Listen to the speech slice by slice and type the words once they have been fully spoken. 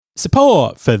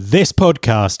Support for this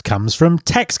podcast comes from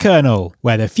TextKernel,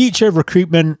 where the future of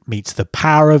recruitment meets the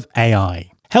power of AI,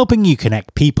 helping you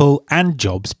connect people and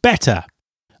jobs better.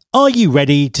 Are you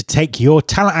ready to take your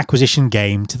talent acquisition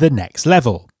game to the next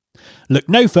level? Look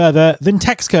no further than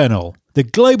TextKernel, the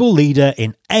global leader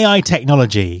in AI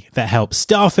technology that helps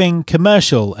staffing,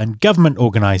 commercial and government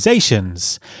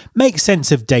organisations make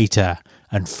sense of data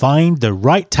and find the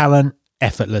right talent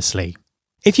effortlessly.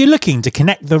 If you're looking to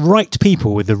connect the right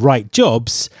people with the right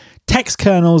jobs,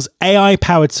 TextKernel's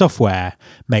AI-powered software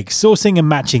makes sourcing and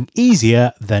matching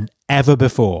easier than ever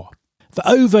before. For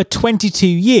over 22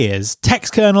 years,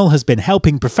 TextKernel has been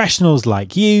helping professionals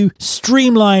like you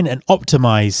streamline and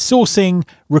optimize sourcing,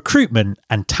 recruitment,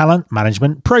 and talent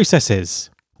management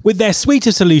processes. With their suite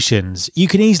of solutions, you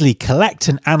can easily collect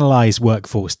and analyze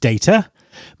workforce data,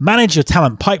 manage your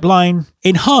talent pipeline,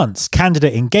 enhance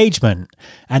candidate engagement,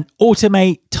 and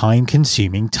automate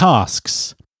time-consuming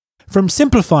tasks. From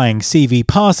simplifying CV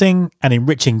parsing and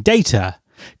enriching data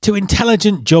to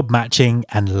intelligent job matching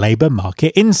and labour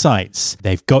market insights,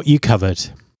 they've got you covered.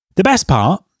 The best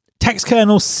part?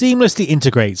 TextKernel seamlessly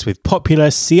integrates with popular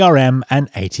CRM and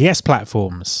ATS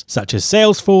platforms such as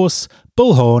Salesforce,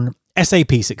 Bullhorn, SAP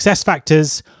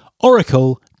SuccessFactors,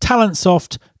 Oracle,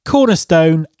 Talentsoft,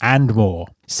 Cornerstone, and more,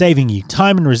 saving you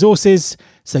time and resources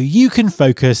so you can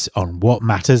focus on what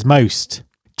matters most.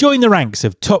 Join the ranks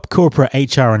of top corporate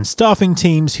HR and staffing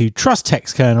teams who trust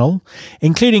TextKernel,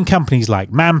 including companies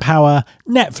like Manpower,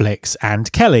 Netflix,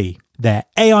 and Kelly. Their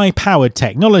AI-powered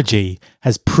technology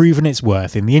has proven its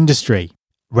worth in the industry.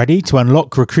 Ready to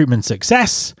unlock recruitment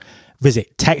success?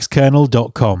 Visit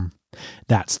textkernel.com.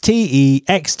 That's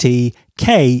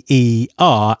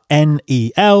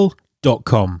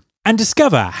TextKernel.com and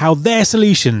discover how their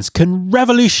solutions can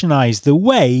revolutionize the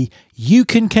way you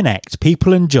can connect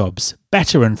people and jobs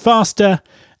better and faster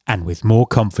and with more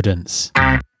confidence.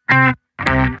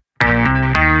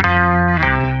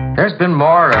 There's been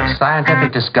more of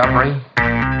scientific discovery,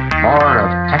 more of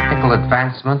technical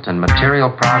advancement and material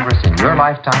progress in your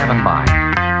lifetime and mine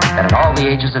than in all the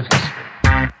ages of history.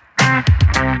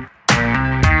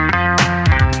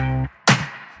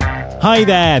 Hi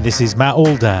there, this is Matt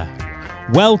Alder.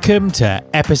 Welcome to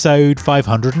episode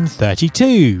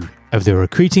 532 of the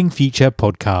Recruiting Future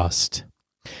podcast.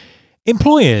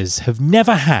 Employers have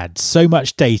never had so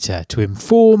much data to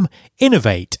inform,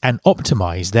 innovate, and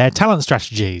optimize their talent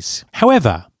strategies.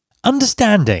 However,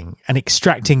 understanding and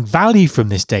extracting value from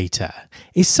this data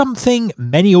is something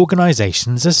many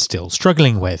organizations are still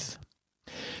struggling with.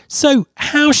 So,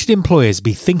 how should employers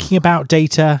be thinking about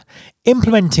data,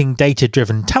 implementing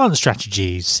data-driven talent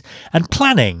strategies, and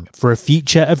planning for a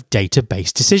future of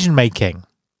data-based decision-making?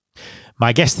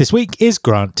 My guest this week is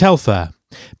Grant Telfer,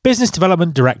 Business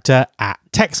Development Director at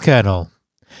TextKernel.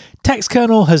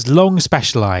 TextKernel has long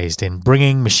specialised in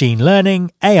bringing machine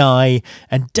learning, AI,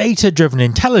 and data-driven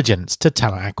intelligence to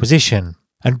talent acquisition.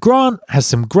 And Grant has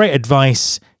some great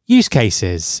advice, use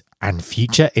cases, and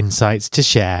future insights to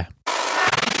share.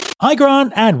 Hi,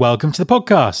 Grant, and welcome to the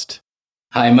podcast.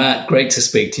 Hi, Matt. Great to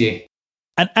speak to you.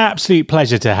 An absolute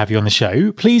pleasure to have you on the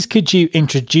show. Please, could you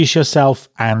introduce yourself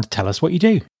and tell us what you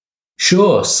do?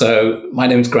 Sure. So my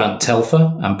name is Grant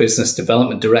Telfer. I'm Business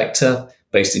Development Director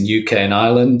based in UK and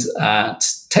Ireland at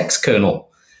TextKernel.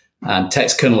 And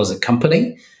TextKernel is a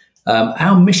company.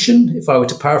 Our mission, if I were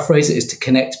to paraphrase it, is to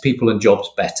connect people and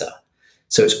jobs better.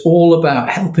 So it's all about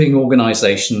helping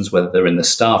organizations, whether they're in the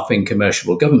staffing,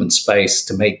 commercial or government space,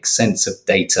 to make sense of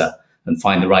data and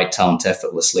find the right talent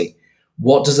effortlessly.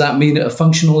 What does that mean at a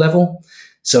functional level?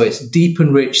 So it's deep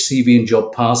and rich CV and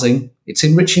job parsing. It's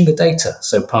enriching the data,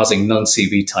 so parsing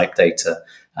non-CV type data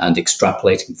and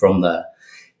extrapolating from there.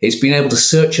 It's being able to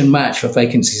search and match for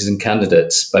vacancies and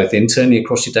candidates, both internally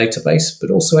across your database,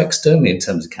 but also externally in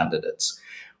terms of candidates.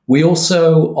 We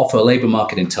also offer labour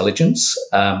market intelligence.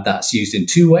 That's used in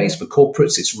two ways. For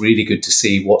corporates, it's really good to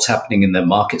see what's happening in their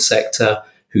market sector,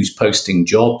 who's posting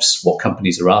jobs, what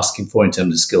companies are asking for in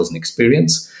terms of skills and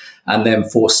experience. And then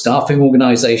for staffing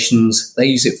organizations, they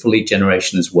use it for lead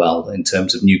generation as well in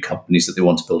terms of new companies that they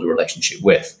want to build a relationship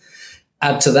with.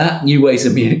 Add to that new ways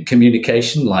of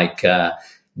communication like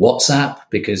WhatsApp,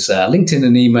 because LinkedIn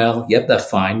and email, they're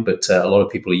fine, but a lot of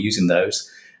people are using those.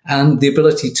 And the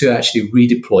ability to actually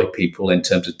redeploy people in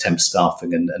terms of temp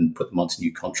staffing and put them onto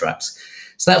new contracts.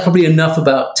 So that's probably enough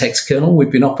about TextKernel. We've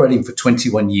been operating for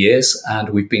 21 years and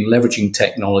we've been leveraging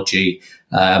technology,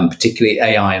 particularly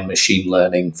AI and machine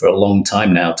learning, for a long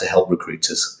time now to help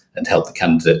recruiters and help the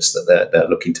candidates that they're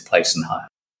looking to place and hire.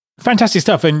 Fantastic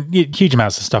stuff, and huge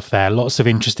amounts of stuff there. Lots of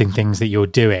interesting things that you're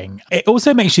doing. It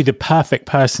also makes you the perfect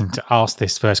person to ask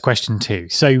this first question to.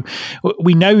 So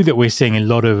we know that we're seeing a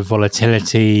lot of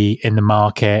volatility in the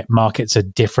market. Markets are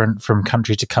different from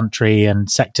country to country and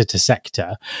sector to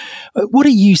sector. What are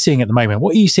you seeing at the moment?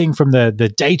 What are you seeing from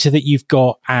the data that you've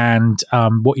got and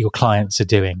what your clients are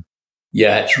doing?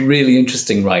 Yeah, it's really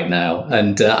interesting right now.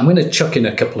 And I'm going to chuck in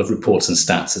a couple of reports and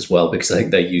stats as well, because I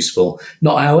think they're useful.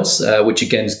 Not ours, which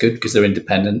again is good because they're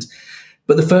independent.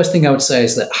 But the first thing I would say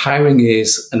is that hiring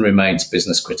is and remains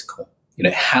business critical.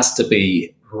 It has to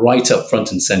be right up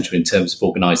front and center in terms of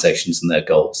organizations and their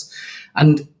goals.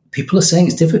 And people are saying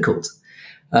it's difficult.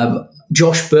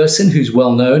 Josh Bersin, who's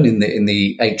well known in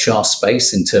the HR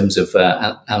space in terms of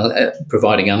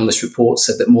providing analyst reports,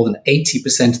 said that more than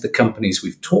 80% of the companies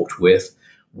we've talked with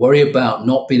worry about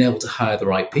not being able to hire the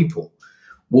right people.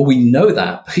 Well, we know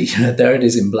that, but there it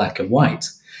is in black and white.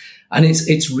 And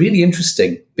it's really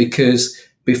interesting because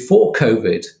before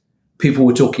COVID, people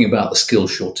were talking about the skill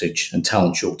shortage and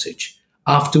talent shortage.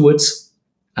 Afterwards,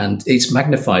 and it's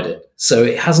magnified it. So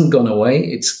it hasn't gone away.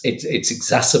 It's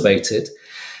exacerbated.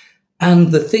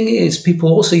 And the thing is, people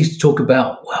also used to talk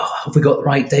about, well, have we got the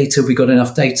right data? Have we got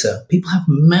enough data? People have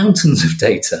mountains of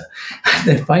data, and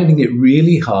they're finding it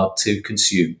really hard to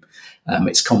consume.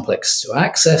 It's complex to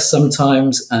access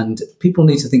sometimes, and people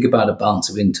need to think about a balance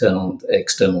of internal and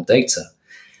external data.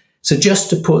 So just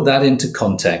to put that into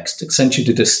context, Accenture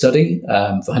did a study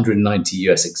for 190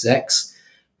 US execs.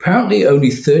 Apparently, only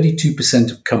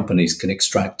 32% of companies can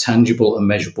extract tangible and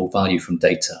measurable value from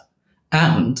data.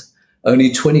 And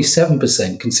only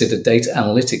 27% consider data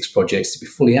analytics projects to be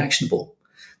fully actionable.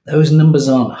 Those numbers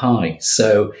aren't high.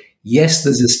 So yes,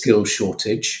 there's a skill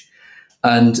shortage.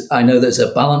 And I know there's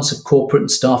a balance of corporate and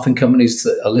staffing companies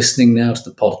that are listening now to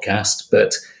the podcast.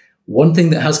 But one thing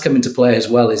that has come into play as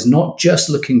well is not just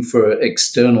looking for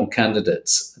external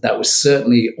candidates. That was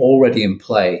certainly already in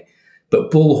play.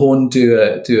 But Bullhorn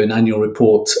do an annual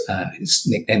report,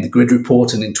 in the Grid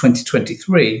Report, and in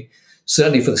 2023,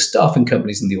 certainly for the staffing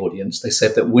companies in the audience, they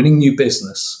said that winning new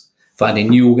business, finding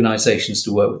new organizations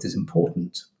to work with is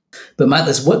important. But Matt,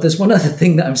 there's one other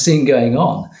thing that I'm seeing going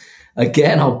on.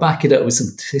 Again, I'll back it up with some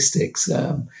statistics.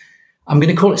 I'm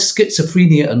going to call it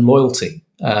schizophrenia and loyalty,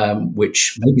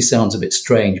 which maybe sounds a bit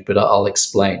strange, but I'll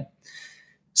explain.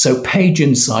 So Page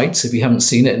Insights, if you haven't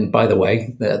seen it, and by the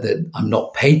way, I'm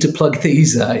not paid to plug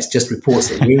these, it's just reports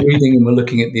that we're reading and we're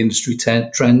looking at the industry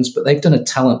trends, but they've done a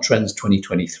Talent Trends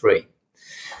 2023.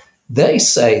 They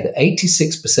say that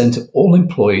 86% of all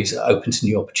employees are open to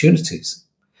new opportunities.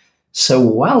 So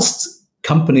whilst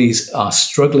companies are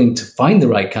struggling to find the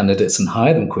right candidates and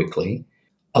hire them quickly,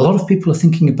 a lot of people are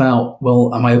thinking about,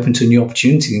 well, am I open to a new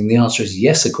opportunity? And the answer is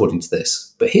yes, according to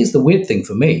this. But here's the weird thing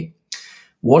for me.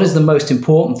 What is the most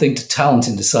important thing to talent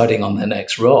in deciding on their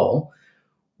next role?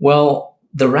 Well,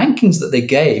 the rankings that they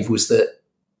gave was that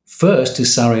first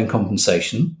is salary and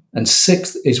compensation, and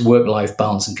sixth is work-life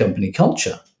balance and company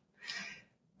culture.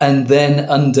 And then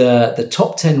under the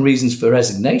top 10 reasons for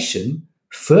resignation,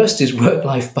 first is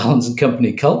work-life balance and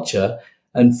company culture,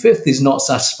 and fifth is not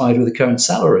satisfied with the current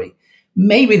salary.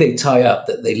 Maybe they tie up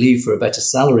that they leave for a better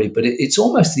salary, but it's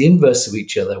almost the inverse of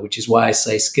each other, which is why I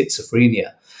say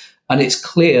schizophrenia. And it's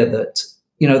clear that,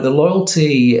 the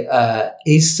loyalty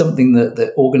is something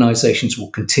that organizations will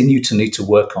continue to need to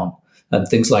work on. And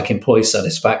things like employee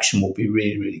satisfaction will be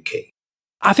really, really key.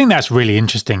 I think that's really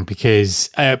interesting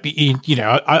because,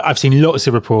 I've seen lots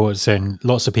of reports and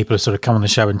lots of people have sort of come on the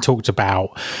show and talked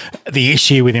about the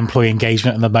issue with employee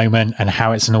engagement at the moment and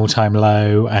how it's an all-time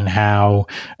low and how,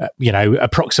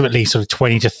 approximately sort of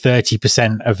 20 to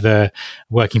 30% of the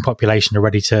working population are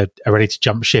ready to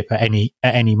jump ship at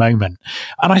any moment.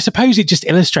 And I suppose it just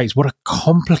illustrates what a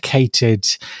complicated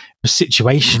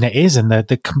situation it is and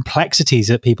the complexities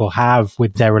that people have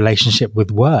with their relationship with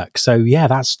work. So yeah,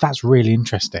 that's really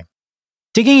interesting.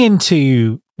 Digging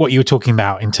into what you were talking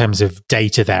about in terms of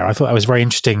data there, I thought that was very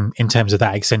interesting in terms of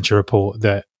that Accenture report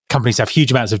that companies have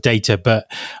huge amounts of data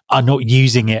but are not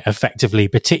using it effectively,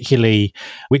 particularly,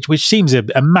 which seems a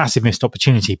massive missed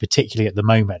opportunity, particularly at the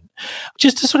moment.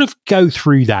 Just to sort of go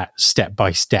through that step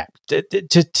by step,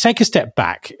 to take a step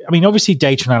back, I mean, obviously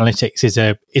data and analytics is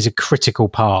a critical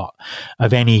part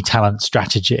of any talent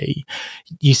strategy.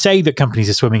 You say that companies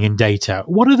are swimming in data.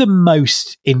 What are the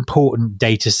most important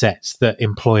data sets that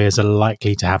employers are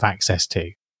likely to have access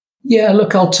to? Yeah,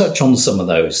 look, I'll touch on some of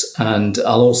those, and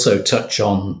I'll also touch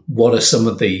on what are some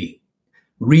of the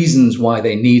reasons why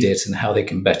they need it and how they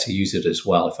can better use it as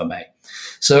well, if I may.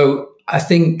 So I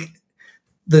think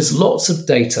there's lots of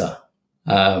data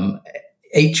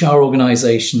HR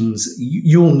organizations,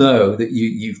 you'll know that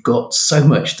you've got so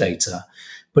much data,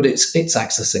 but it's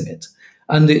accessing it.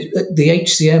 And the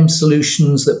HCM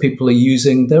solutions that people are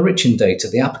using, they're rich in data.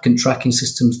 The applicant tracking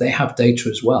systems, they have data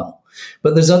as well.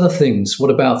 But there's other things.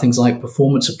 What about things like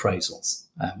performance appraisals?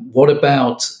 What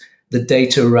about the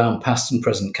data around past and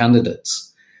present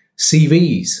candidates?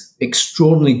 CVs,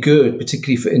 extraordinarily good,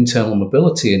 particularly for internal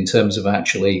mobility in terms of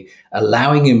actually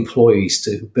allowing employees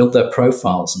to build their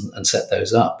profiles and set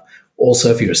those up.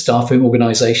 Also, if you're a staffing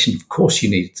organization, of course, you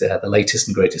need the latest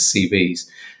and greatest CVs.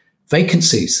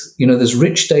 Vacancies, there's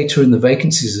rich data in the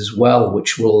vacancies as well,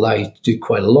 which will allow you to do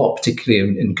quite a lot,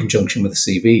 particularly in conjunction with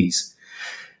the CVs.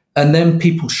 And then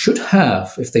people should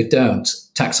have, if they don't,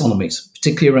 taxonomies,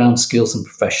 particularly around skills and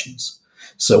professions.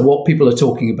 So what people are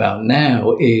talking about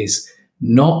now is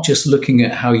not just looking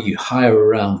at how you hire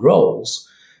around roles.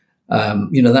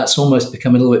 That's almost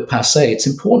become a little bit passé. It's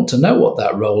important to know what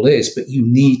that role is, but you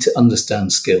need to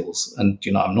understand skills. And,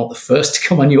 I'm not the first to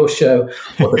come on your show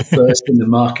or the first in the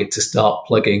market to start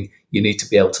plugging. You need to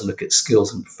be able to look at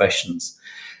skills and professions.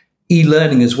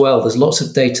 E-learning as well, there's lots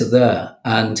of data there.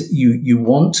 And you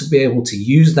want to be able to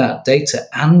use that data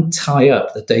and tie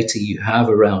up the data you have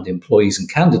around employees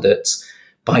and candidates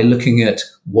by looking at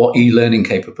what e-learning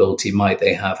capability might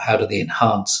they have, how do they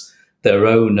enhance their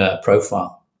own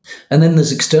profile. And then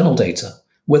there's external data,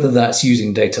 whether that's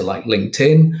using data like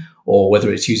LinkedIn or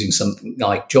whether it's using something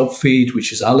like JobFeed,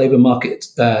 which is our labour market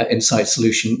insight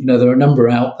solution. There are a number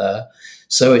out there.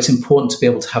 So it's important to be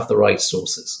able to have the right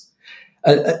sources.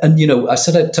 I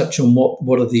said I'd touch on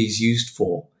what are these used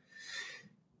for.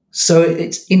 So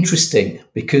it's interesting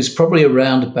because probably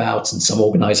around about, and some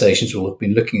organizations will have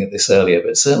been looking at this earlier,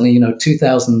 but certainly,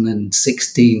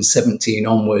 2016, 17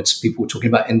 onwards, people were talking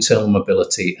about internal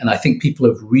mobility. And I think people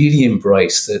have really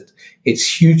embraced that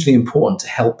it's hugely important to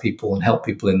help people and help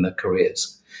people in their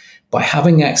careers. By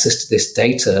having access to this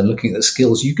data and looking at the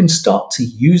skills, you can start to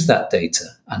use that data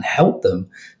and help them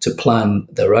to plan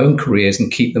their own careers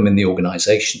and keep them in the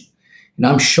organization. And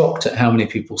I'm shocked at how many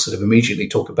people sort of immediately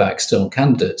talk about external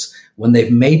candidates when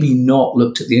they've maybe not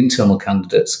looked at the internal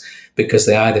candidates because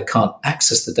they either can't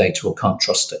access the data or can't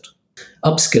trust it.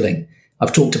 Upskilling.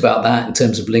 I've talked about that in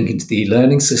terms of linking to the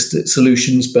e-learning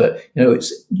solutions, but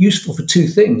it's useful for two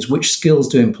things. Which skills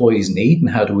do employees need and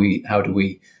how do we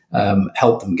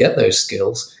help them get those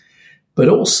skills? But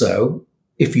also,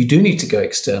 if you do need to go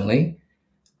externally,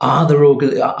 are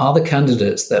the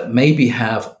candidates that maybe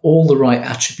have all the right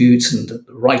attributes and the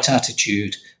right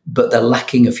attitude, but they're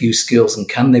lacking a few skills, and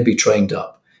can they be trained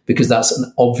up? Because that's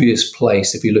an obvious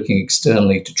place if you're looking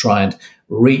externally to try and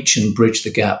reach and bridge the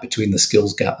gap between the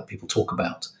skills gap that people talk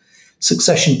about.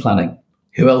 Succession planning.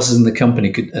 Who else in the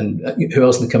company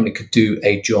could do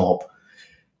a job?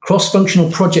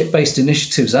 Cross-functional project-based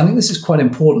initiatives. I think this is quite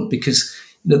important because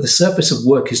the surface of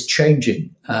work is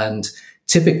changing, and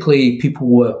typically people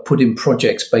were put in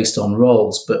projects based on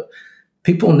roles, but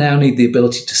people now need the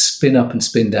ability to spin up and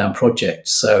spin down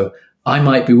projects. So I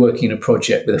might be working in a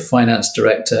project with a finance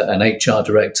director, an HR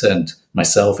director, and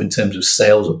myself in terms of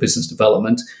sales or business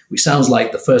development, which sounds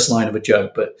like the first line of a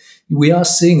joke, but we are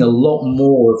seeing a lot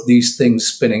more of these things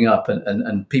spinning up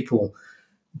and people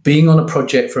being on a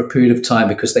project for a period of time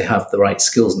because they have the right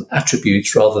skills and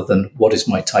attributes rather than what is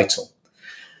my title.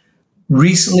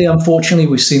 Recently, unfortunately,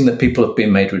 we've seen that people have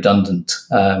been made redundant.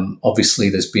 Obviously,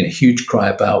 there's been a huge cry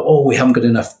about, we haven't got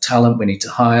enough talent, we need to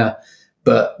hire.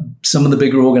 But some of the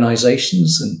bigger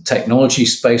organizations and technology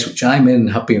space, which I'm in,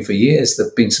 have been for years, there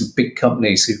have been some big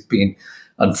companies who've been,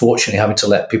 unfortunately, having to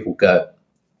let people go.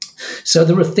 So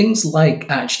there are things like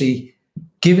actually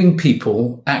giving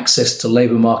people access to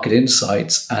labor market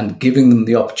insights and giving them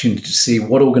the opportunity to see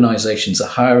what organizations are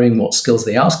hiring, what skills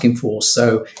they're asking for.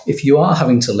 So if you are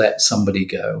having to let somebody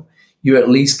go, you're at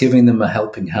least giving them a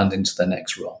helping hand into their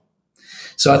next role.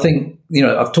 So I think,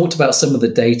 I've talked about some of the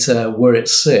data, where it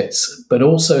sits, but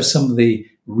also some of the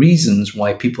reasons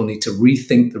why people need to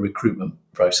rethink the recruitment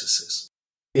processes.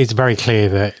 It's very clear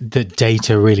that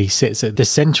data really sits at the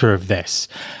center of this.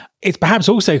 It's perhaps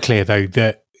also clear, though,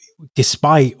 that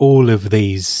despite all of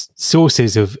these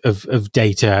sources of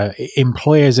data,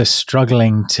 employers are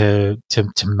struggling to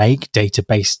make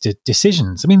data-based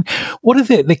decisions. I mean, what are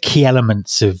the key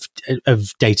elements of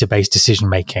data-based decision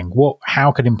making?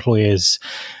 How can employers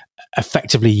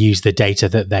effectively use the data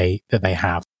that they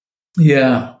have?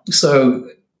 Yeah, so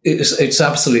it's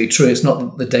absolutely true. It's not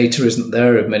that the data isn't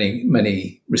there in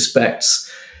many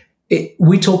respects.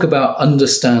 We talk about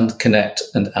understand, connect,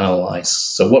 and analyze.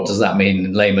 So what does that mean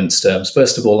in layman's terms?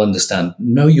 First of all, understand,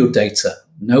 know your data,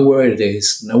 know where it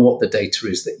is, know what the data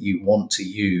is that you want to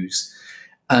use,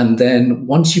 And then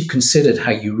once you've considered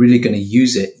how you're really going to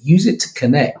use it to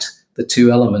connect the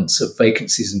two elements of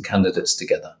vacancies and candidates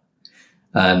together.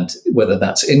 And whether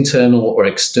that's internal or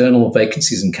external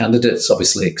vacancies and candidates,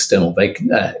 obviously external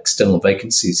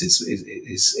vacancies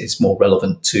is more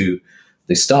relevant to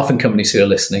the staffing companies who are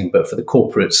listening, but for the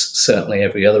corporates, certainly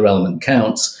every other element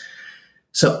counts.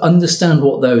 So understand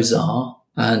what those are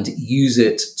and use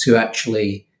it to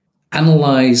actually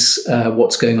analyze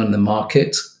what's going on in the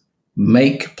market,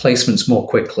 make placements more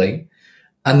quickly,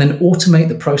 and then automate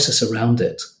the process around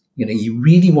it. You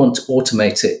really want to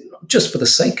automate it, not just for the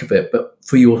sake of it, but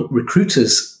for your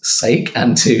recruiters' sake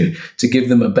and to give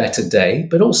them a better day,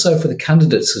 but also for the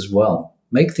candidates as well.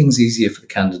 Make things easier for the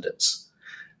candidates.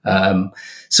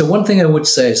 So one thing I would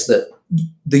say is that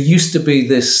there used to be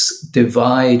this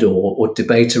divide or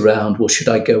debate around, well, should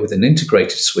I go with an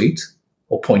integrated suite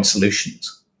or point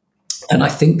solutions? And I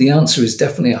think the answer is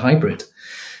definitely a hybrid.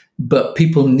 But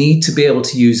people need to be able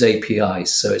to use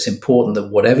APIs. So it's important that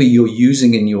whatever you're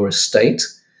using in your estate,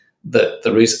 that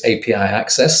there is API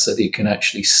access so that you can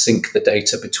actually sync the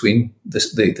data between the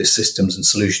systems and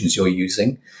solutions you're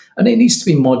using. And it needs to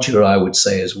be modular, I would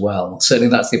say, as well.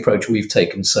 Certainly that's the approach we've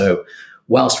taken. So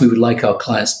whilst we would like our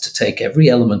clients to take every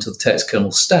element of the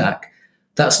Textkernel stack,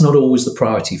 that's not always the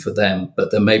priority for them.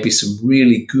 But there may be some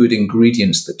really good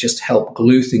ingredients that just help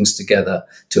glue things together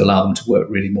to allow them to work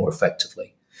really more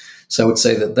effectively. So I would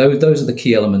say that those are the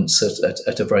key elements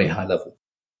at a very high level.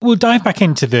 We'll dive back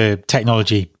into the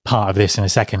technology part of this in a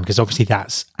second, because obviously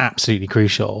that's absolutely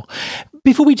crucial.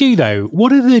 Before we do, though,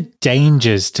 what are the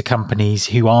dangers to companies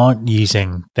who aren't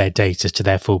using their data to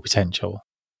their full potential?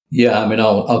 Yeah, I mean,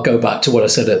 I'll go back to what I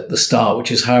said at the start,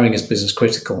 which is hiring is business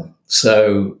critical.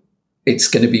 So it's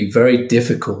going to be very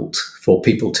difficult for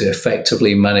people to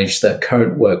effectively manage their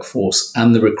current workforce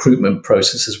and the recruitment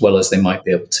process as well as they might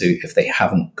be able to if they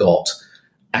haven't got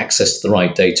access to the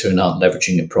right data and aren't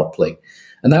leveraging it properly.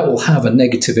 And that will have a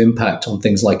negative impact on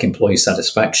things like employee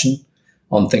satisfaction,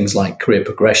 on things like career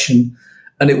progression,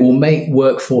 and it will make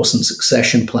workforce and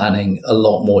succession planning a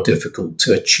lot more difficult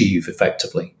to achieve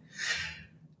effectively.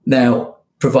 Now,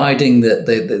 providing that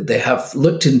they have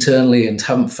looked internally and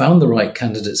haven't found the right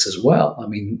candidates as well. I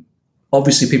mean,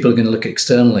 obviously people are going to look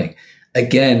externally.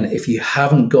 Again, if you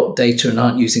haven't got data and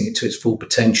aren't using it to its full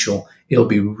potential, it'll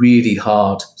be really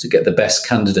hard to get the best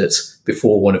candidates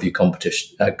before one of your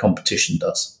competition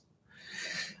does.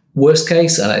 Worst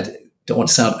case, and I don't want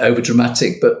to sound over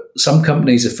dramatic, but some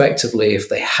companies effectively, if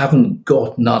they haven't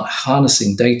got not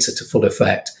harnessing data to full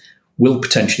effect, will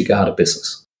potentially go out of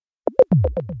business.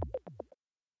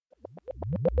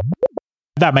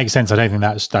 That makes sense. I don't think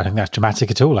that's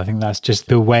dramatic at all. I think that's just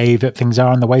the way that things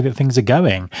are and the way that things are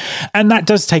going. And that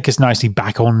does take us nicely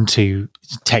back onto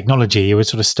technology. You were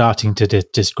sort of starting to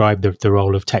describe the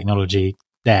role of technology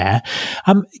there.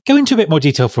 Go into a bit more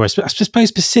detail for us, but I suppose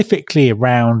specifically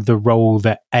around the role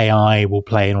that AI will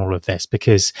play in all of this,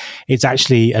 because it's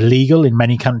actually illegal in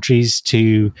many countries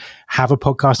to have a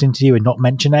podcast interview and not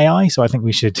mention AI. So I think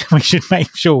we should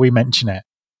make sure we mention it.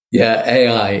 Yeah,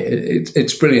 AI,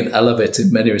 it's brilliant. I love it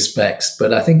in many respects,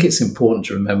 but I think it's important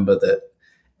to remember that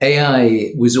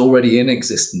AI was already in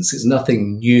existence. It's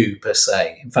nothing new per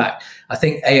se. In fact, I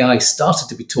think AI started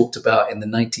to be talked about in the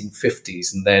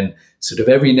 1950s, and then sort of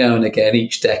every now and again,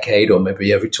 each decade or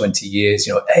maybe every 20 years,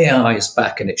 AI is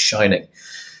back and it's shining.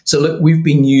 So look, we've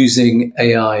been using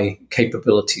AI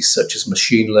capabilities such as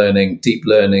machine learning, deep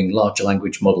learning, large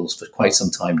language models for quite some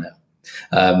time now.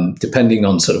 Depending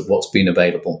on sort of what's been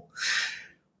available.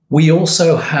 We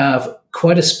also have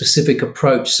quite a specific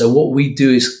approach. So what we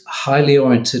do is highly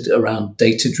oriented around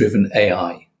data-driven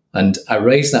AI. And I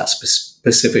raise that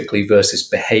specifically versus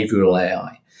behavioral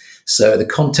AI. So the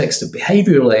context of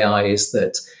behavioral AI is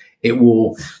that it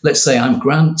will, let's say I'm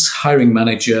Grant's hiring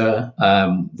manager,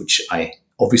 which I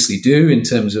obviously do in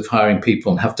terms of hiring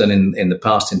people and have done in the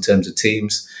past in terms of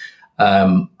teams.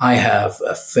 I have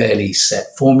a fairly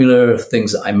set formula of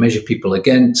things that I measure people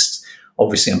against.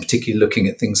 Obviously, I'm particularly looking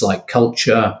at things like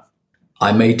culture.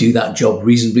 I may do that job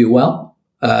reasonably well.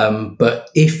 But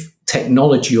if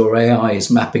technology or AI is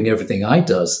mapping everything I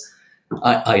do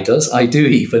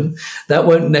even, that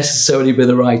won't necessarily be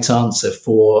the right answer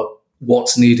for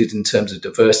what's needed in terms of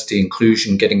diversity,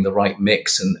 inclusion, getting the right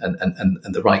mix and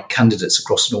the right candidates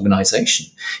across an organization.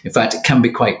 In fact, it can be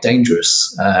quite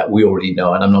dangerous. We already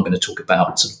know, and I'm not going to talk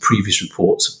about sort of previous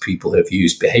reports of people who have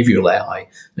used behavioral AI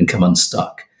and come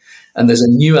unstuck. And there's a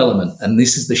new element, and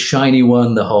this is the shiny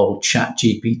one, the whole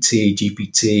GPT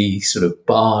sort of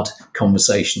Bard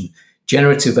conversation,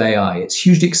 generative AI. It's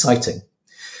hugely exciting.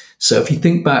 So if you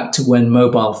think back to when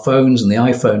mobile phones and the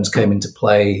iPhones came into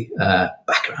play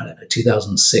back around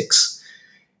 2006,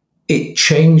 it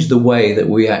changed the way that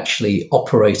we actually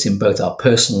operate in both our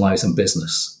personal lives and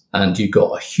business. And you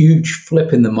got a huge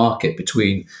flip in the market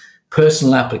between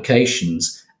personal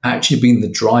applications actually being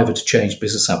the driver to change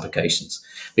business applications.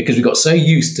 Because we got so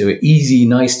used to easy,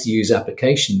 nice to use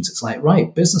applications. It's like,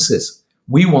 right, businesses,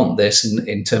 we want this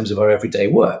in terms of our everyday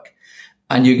work.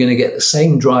 And you're going to get the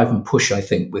same drive and push, I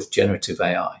think, with generative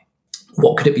AI.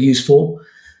 What could it be used for?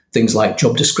 Things like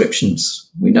job descriptions.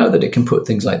 We know that it can put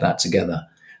things like that together.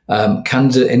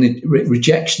 Candidate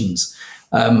rejections.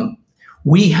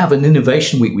 We have an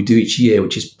innovation week we do each year,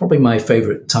 which is probably my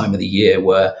favorite time of the year,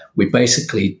 where we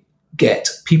basically get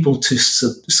people to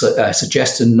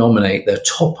suggest and nominate their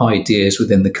top ideas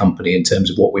within the company in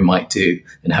terms of what we might do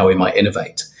and how we might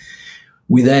innovate.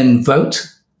 We then vote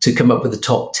to come up with the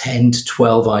top 10 to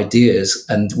 12 ideas,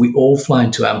 and we all fly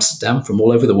into Amsterdam from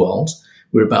all over the world.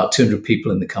 We're about 200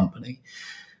 people in the company.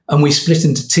 And we split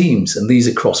into teams, and these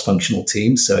are cross-functional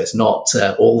teams. So it's not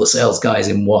all the sales guys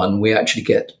in one. We actually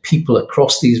get people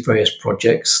across these various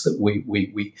projects that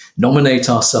we nominate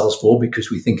ourselves for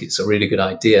because we think it's a really good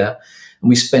idea. And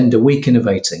we spend a week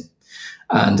innovating.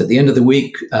 And at the end of the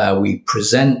week, we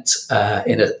present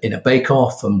in a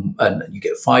bake-off, and you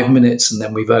get 5 minutes, and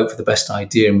then we vote for the best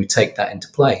idea, and we take that into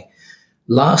play.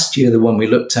 Last year, the one we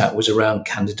looked at was around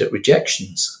candidate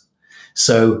rejections.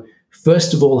 So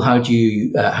first of all, how do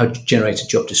you generate a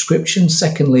job description?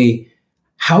 Secondly,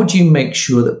 how do you make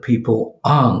sure that people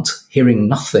aren't hearing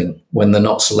nothing when they're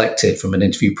not selected from an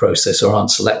interview process or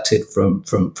aren't selected from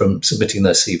submitting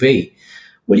their CV?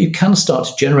 Well, you can start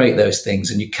to generate those things,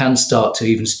 and you can start to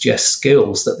even suggest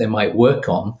skills that they might work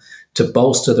on to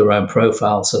bolster their own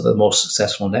profile so they're more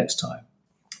successful next time.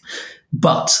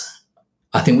 But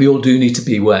I think we all do need to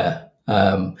be aware.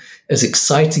 As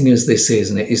exciting as this is,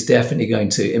 and it is definitely going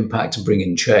to impact and bring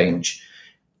in change,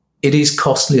 it is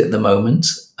costly at the moment,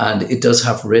 and it does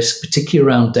have risk, particularly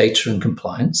around data and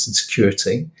compliance and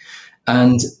security.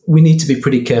 And we need to be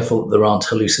pretty careful that there aren't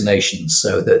hallucinations,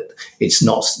 so that it's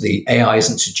not, the AI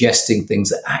isn't suggesting things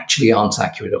that actually aren't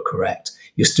accurate or correct.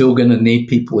 You're still going to need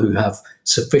people who have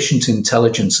sufficient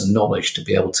intelligence and knowledge to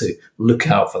be able to look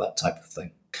out for that type of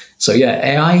thing. So yeah,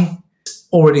 AI,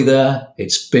 already there.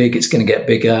 It's big. It's going to get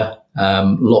bigger.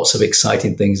 Lots of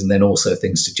exciting things, and then also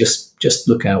things to just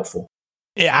look out for.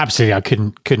 Yeah, absolutely. I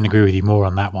couldn't agree with you more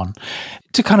on that one.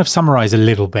 To kind of summarize a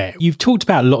little bit, you've talked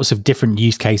about lots of different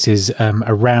use cases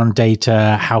around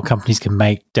data, how companies can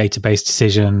make database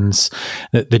decisions,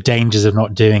 the dangers of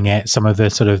not doing it, some of the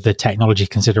sort of the technology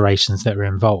considerations that are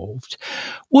involved.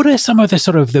 What are some of the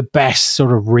sort of the best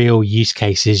sort of real use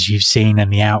cases you've seen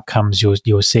and the outcomes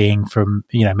you're seeing from,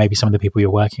 maybe some of the people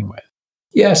you're working with?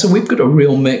 Yeah, so we've got a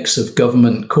real mix of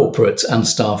government, corporate and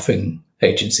staffing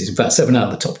agencies. In fact, 7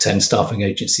 out of the top 10 staffing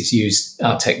agencies use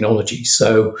our technology.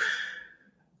 So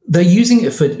they're using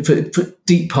it for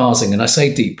deep parsing. And I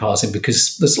say deep parsing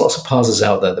because there's lots of parsers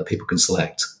out there that people can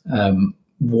select.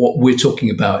 What we're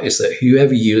talking about is that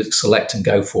whoever you select and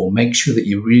go for, make sure that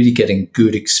you're really getting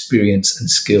good experience and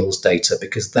skills data,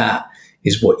 because that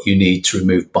is what you need to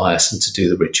remove bias and to do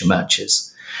the richer matches.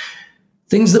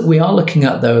 Things that we are looking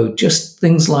at, though, just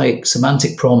things like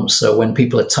semantic prompts. So when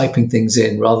people are typing things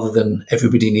in, rather than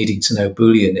everybody needing to know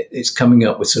Boolean, it's coming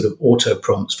up with sort of auto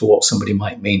prompts for what somebody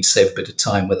might mean to save a bit of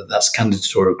time, whether that's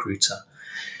candidate or recruiter.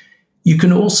 You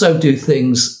can also do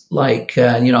things like,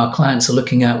 our clients are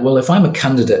looking at, well, if I'm a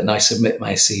candidate and I submit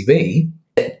my CV,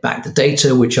 get back the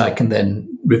data, which I can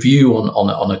then review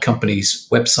on a company's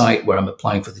website where I'm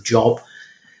applying for the job.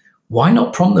 Why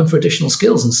not prompt them for additional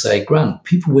skills and say, Grant,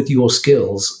 people with your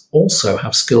skills also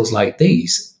have skills like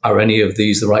these. Are any of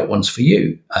these the right ones for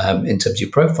you in terms of your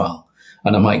profile?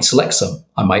 And I might select some,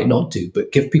 I might not do,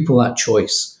 but give people that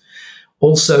choice.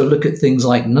 Also look at things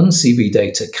like non-CV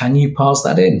data. Can you parse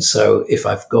that in? So if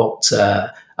I've got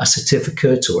a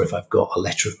certificate, or if I've got a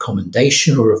letter of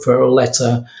commendation or referral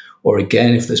letter, or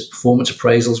again, if there's performance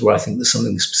appraisals where I think there's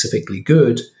something specifically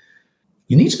good,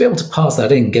 you need to be able to parse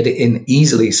that in, get it in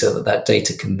easily so that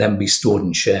data can then be stored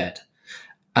and shared.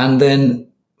 And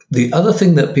then the other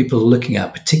thing that people are looking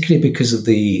at, particularly because of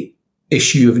the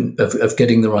issue of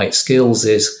getting the right skills,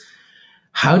 is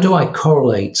how do I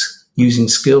correlate using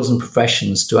skills and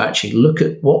professions to actually look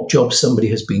at what jobs somebody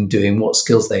has been doing, what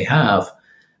skills they have,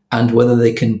 and whether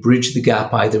they can bridge the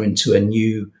gap either into a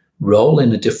new role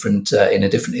in a different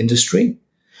industry,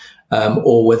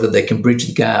 or whether they can bridge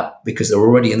the gap because they're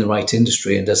already in the right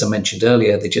industry. And as I mentioned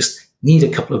earlier, they just need a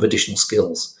couple of additional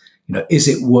skills. Is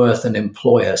it worth an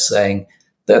employer saying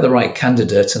they're the right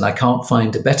candidate and I can't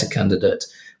find a better candidate,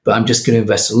 but I'm just going to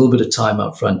invest a little bit of time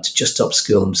up front to just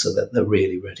upskill them so that they're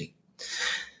really ready.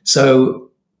 So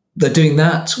they're doing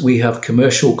that. We have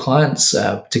commercial clients,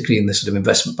 particularly in the sort of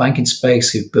investment banking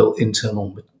space, who've built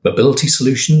internal mobility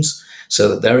solutions so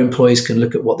that their employees can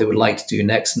look at what they would like to do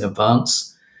next in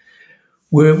advance.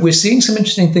 We're seeing some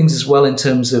interesting things as well in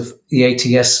terms of the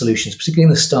ATS solutions, particularly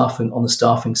on the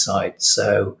staffing side.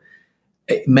 So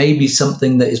it may be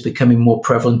something that is becoming more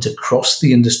prevalent across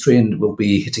the industry and will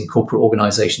be hitting corporate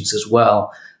organizations as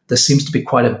well. There seems to be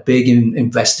quite a big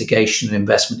investigation and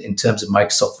investment in terms of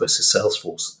Microsoft versus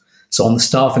Salesforce. So on the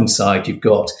staffing side, you've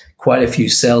got quite a few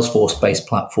Salesforce-based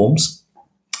platforms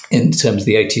in terms of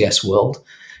the ATS world.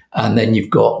 And then you've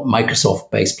got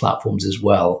Microsoft-based platforms as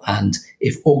well. And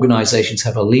if organizations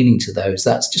have a leaning to those,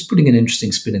 that's just putting an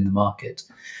interesting spin in the market.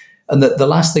 And the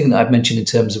last thing that I've mentioned in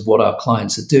terms of what our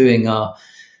clients are doing are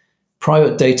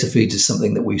private data feeds is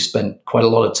something that we've spent quite a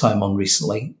lot of time on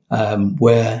recently,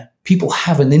 where people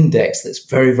have an index that's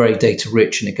very, very data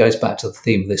rich. And it goes back to the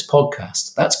theme of this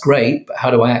podcast. That's great, but how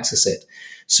do I access it?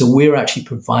 So we're actually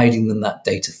providing them that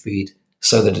data feed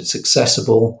so that it's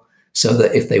accessible, so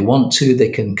that if they want to, they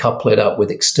can couple it up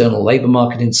with external labor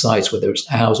market insights, whether it's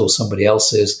ours or somebody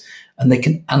else's, and they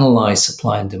can analyze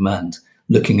supply and demand,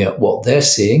 looking at what they're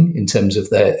seeing in terms of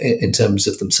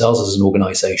themselves as an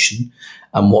organization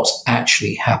and what's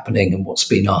actually happening and what's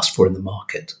being asked for in the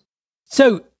market.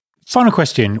 So, final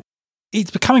question. It's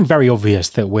becoming very obvious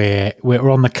that we're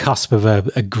on the cusp of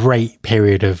a great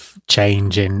period of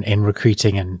change in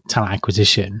recruiting and talent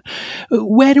acquisition.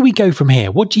 Where do we go from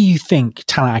here? What do you think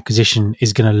talent acquisition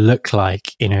is going to look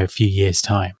like in a few years'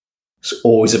 time? It's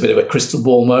always a bit of a crystal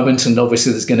ball moment, and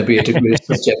obviously there's going to be a degree of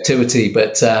subjectivity.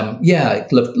 But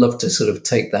I'd love to sort of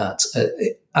take that.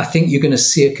 I think you're going to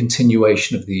see a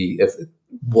continuation of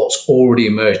what's already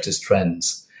emerged as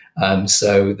trends.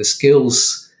 So the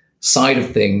skills side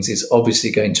of things is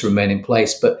obviously going to remain in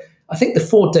place, but I think the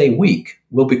 4-day week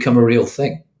will become a real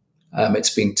thing. It's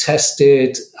been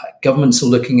tested. Governments are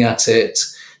looking at it.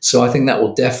 So I think that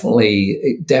will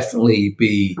definitely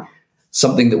be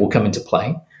something that will come into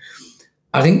play.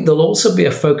 I think there'll also be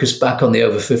a focus back on the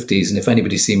over 50s. And if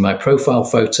anybody's seen my profile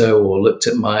photo or looked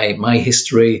at my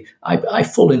history, I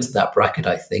fall into that bracket,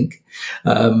 I think.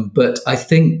 But I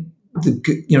think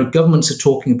governments are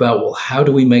talking about, well, how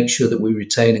do we make sure that we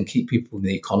retain and keep people in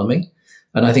the economy?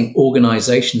 And I think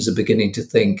organizations are beginning to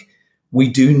think we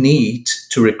do need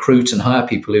to recruit and hire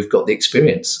people who've got the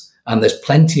experience. And there's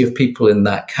plenty of people in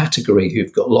that category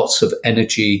who've got lots of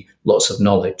energy, lots of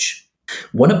knowledge.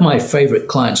 One of my favorite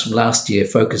clients from last year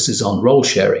focuses on role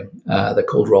sharing. They're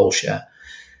called Role Share.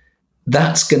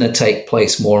 That's going to take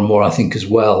place more and more, I think, as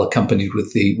well, accompanied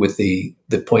with the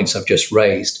points I've just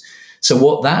raised. So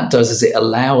what that does is it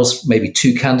allows maybe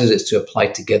two candidates to apply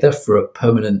together for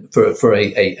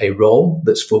a role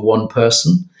that's for one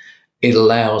person. It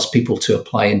allows people to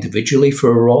apply individually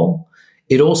for a role.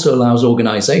 It also allows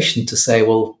organizations to say,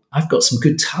 well, I've got some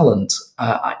good talent.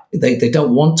 They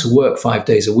don't want to work 5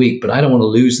 days a week, but I don't want to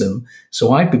lose them.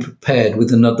 So I'd be prepared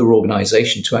with another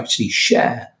organization to actually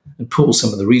share and pool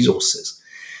some of the resources.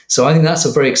 So I think that's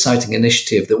a very exciting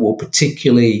initiative that will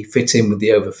particularly fit in with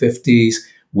the over 50s,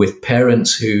 with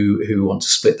parents who want to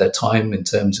split their time in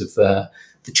terms of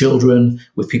the children,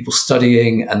 with people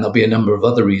studying, and there'll be a number of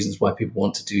other reasons why people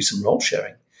want to do some role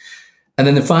sharing. And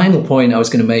then the final point I was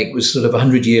going to make was sort of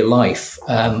 100-Year Life,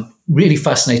 really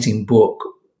fascinating book,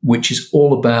 which is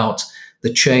all about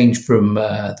the change from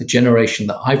the generation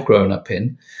that I've grown up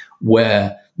in,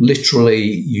 where literally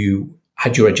you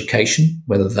had your education,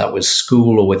 whether that was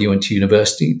school or whether you went to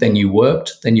university, then you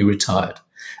worked, then you retired.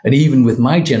 And even with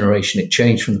my generation, it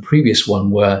changed from the previous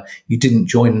one where you didn't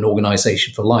join an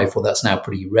organization for life. Well, that's now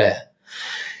pretty rare.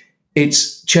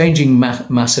 It's changing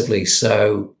massively.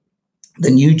 So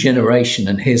the new generation,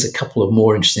 and here's a couple of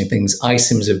more interesting things.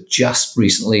 iCIMS have just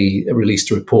recently released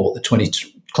a report,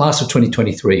 the class of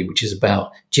 2023, which is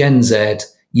about Gen Z,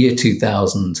 year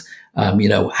 2000.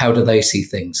 How do they see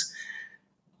things?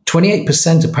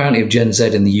 28% apparently of Gen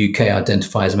Z in the UK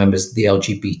identify as members of the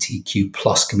LGBTQ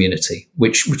plus community,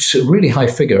 which is a really high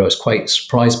figure. I was quite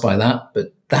surprised by that,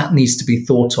 but that needs to be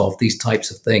thought of, these types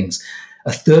of things.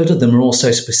 A third of them are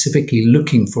also specifically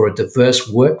looking for a diverse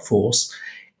workforce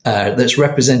that's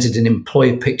represented in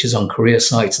employer pictures on career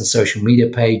sites and social media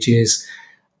pages.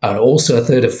 And also a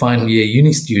third of final year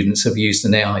uni students have used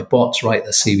an AI bot to write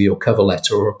their CV or cover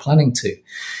letter or are planning to.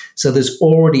 So there's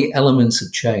already elements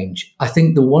of change. I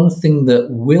think the one thing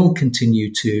that will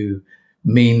continue to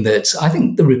mean that, I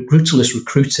think the Recruiterless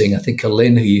recruiting, I think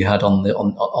Alin, who you had on the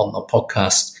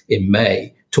podcast in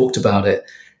May, talked about it.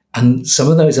 And some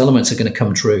of those elements are going to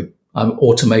come true.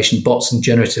 automation, bots, and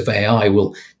generative AI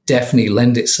will definitely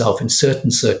lend itself in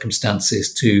certain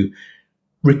circumstances to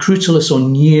recruiterless or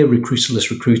near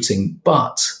recruiterless recruiting.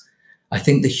 But I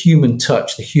think the human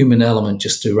touch, the human element,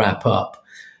 just to wrap up,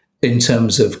 in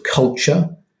terms of culture,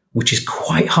 which is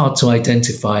quite hard to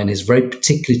identify and is very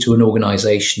particular to an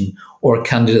organization or a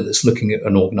candidate that's looking at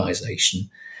an organization,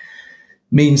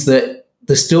 means that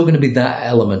there's still going to be that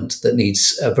element that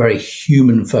needs a very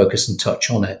human focus and touch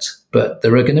on it. But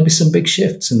there are going to be some big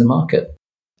shifts in the market.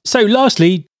 So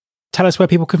lastly, tell us where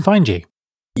people can find you.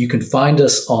 You can find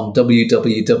us on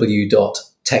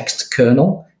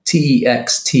www.textkernel,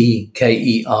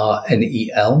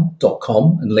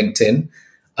 textkernel.com and LinkedIn.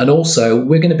 And also,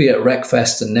 we're going to be at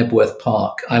RecFest and Nebworth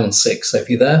Park, Island 6. So if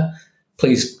you're there,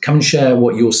 please come and share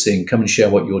what you're seeing. Come and share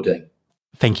what you're doing.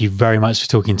 Thank you very much for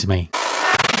talking to me.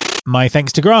 My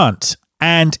thanks to Grant.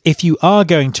 And if you are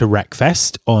going to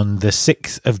RecFest on the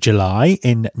 6th of July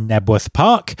in Nebworth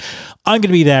Park, I'm going to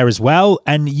be there as well.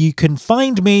 And you can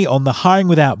find me on the Hiring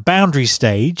Without Boundaries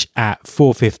stage at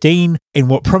 4:15 in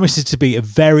what promises to be a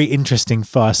very interesting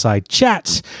fireside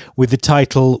chat with the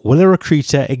title, Will a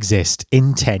Recruiter Exist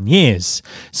in 10 Years?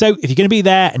 So if you're going to be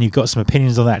there and you've got some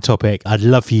opinions on that topic, I'd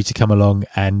love for you to come along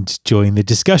and join the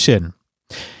discussion.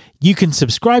 You can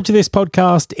subscribe to this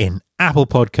podcast in Apple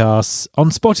Podcasts,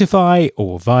 on Spotify,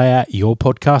 or via your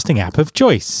podcasting app of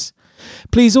choice.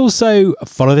 Please also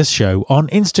follow this show on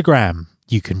Instagram.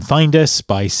 You can find us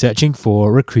by searching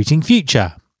for Recruiting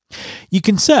Future. You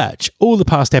can search all the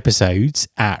past episodes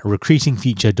at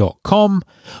recruitingfuture.com.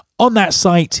 On that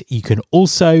site, you can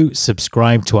also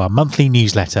subscribe to our monthly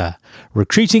newsletter,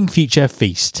 Recruiting Future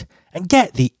Feast, and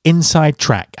get the inside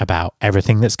track about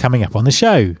everything that's coming up on the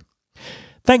show.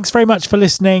 Thanks very much for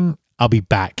listening. I'll be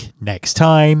back next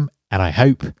time, and I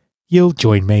hope you'll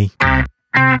join me.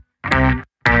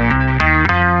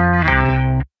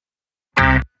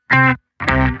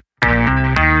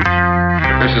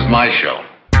 This is my show.